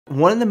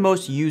One of the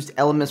most used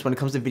elements when it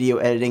comes to video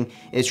editing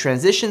is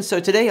transitions. So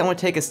today I want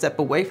to take a step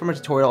away from a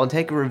tutorial and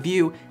take a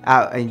review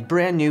at a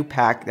brand new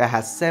pack that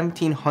has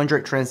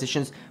 1700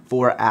 transitions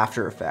for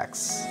After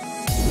Effects.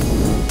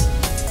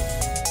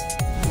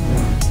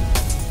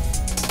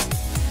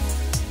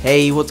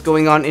 Hey, what's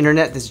going on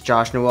internet? This is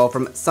Josh Noel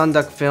from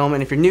SonduckFilm,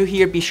 and if you're new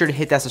here, be sure to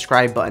hit that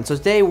subscribe button. So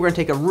today we're going to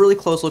take a really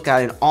close look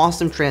at an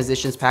awesome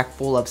transitions pack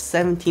full of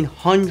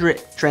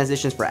 1700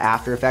 transitions for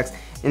After Effects.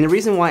 And the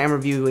reason why I'm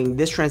reviewing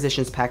this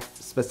transitions pack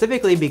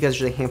specifically, because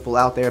there's a handful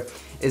out there,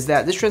 is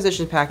that this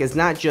transitions pack is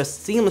not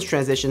just seamless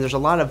transitions. There's a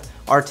lot of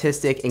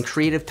artistic and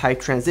creative type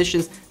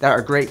transitions that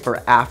are great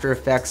for After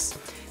Effects.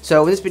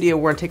 So in this video,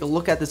 we're going to take a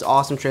look at this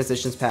awesome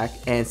transitions pack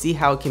and see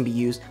how it can be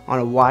used on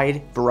a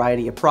wide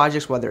variety of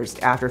projects, whether it's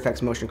After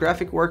Effects motion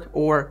graphic work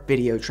or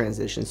video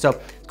transitions. So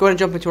let's go ahead and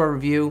jump into our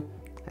review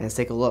and let's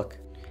take a look.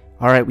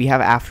 Alright, we have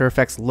After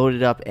Effects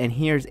loaded up, and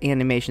here's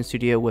Animation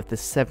Studio with the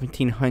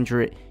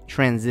 1700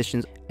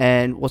 transitions.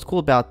 And what's cool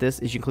about this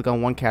is you can click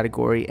on one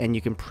category and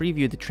you can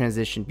preview the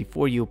transition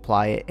before you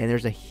apply it, and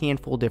there's a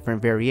handful of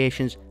different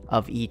variations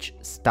of each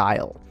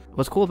style.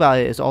 What's cool about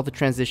it is all the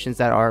transitions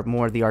that are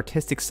more the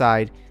artistic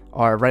side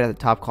are right at the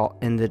top called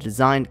in the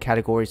design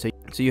category. So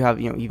you have,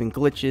 even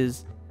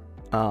glitches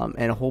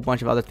and a whole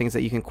bunch of other things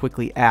that you can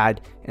quickly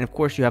add. And of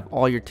course you have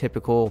all your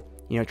typical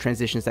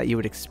transitions that you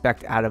would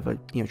expect out of a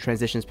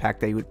transitions pack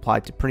that you would apply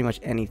to pretty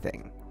much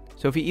anything.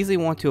 So if you easily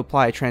want to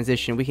apply a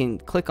transition, we can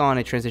click on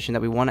a transition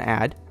that we want to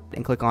add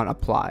and click on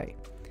apply,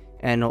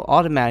 and it'll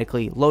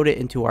automatically load it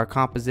into our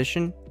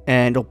composition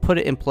and it'll put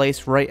it in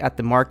place right at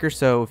the marker.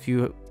 So if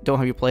you don't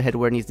have your playhead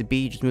where it needs to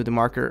be, you just move the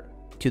marker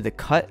to the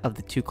cut of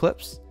the two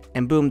clips,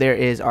 and boom, there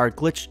is our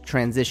glitch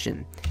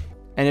transition.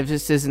 And if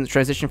this isn't the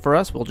transition for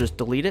us, we'll just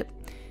delete it,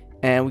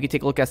 and we can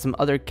take a look at some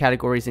other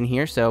categories in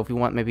here. So if we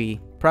want, maybe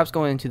perhaps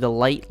going into the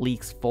light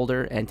leaks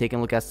folder and taking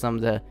a look at some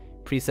of the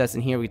presets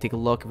in here, we can take a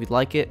look. If we'd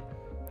like it,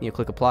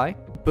 click apply.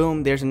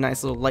 Boom, there's a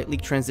nice little light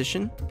leak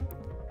transition.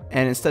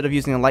 And instead of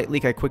using a light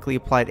leak, I quickly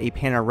applied a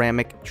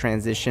panoramic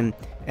transition,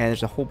 and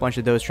there's a whole bunch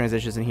of those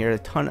transitions in here, a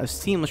ton of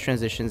seamless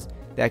transitions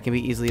that can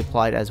be easily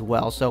applied as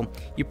well. So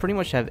you pretty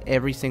much have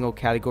every single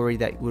category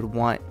that you would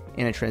want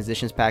in a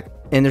transitions pack,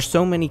 and there's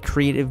so many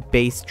creative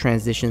based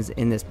transitions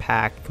in this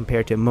pack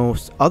compared to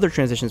most other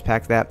transitions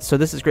packs so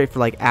this is great for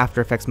like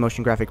After Effects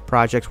motion graphic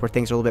projects where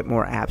things are a little bit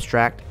more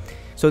abstract.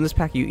 So in this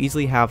pack you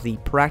easily have the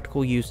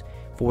practical use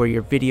for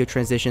your video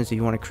transitions, so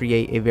you want to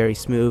create a very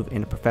smooth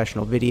and a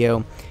professional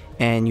video,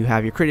 and you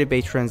have your creative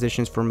based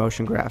transitions for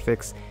motion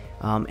graphics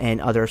and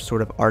other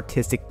sort of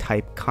artistic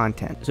type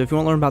content. So if you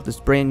want to learn about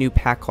this brand new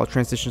pack called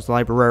Transitions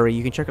Library,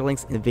 you can check our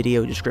links in the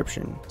video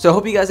description. So I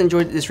hope you guys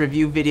enjoyed this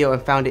review video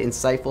and found it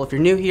insightful. If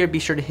you're new here, be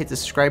sure to hit the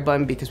subscribe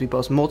button because we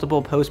post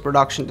multiple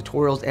post-production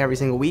tutorials every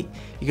single week.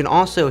 You can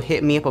also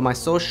hit me up on my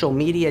social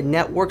media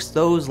networks.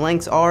 Those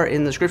links are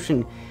in the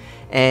description.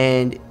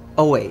 And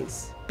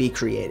always be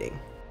creating.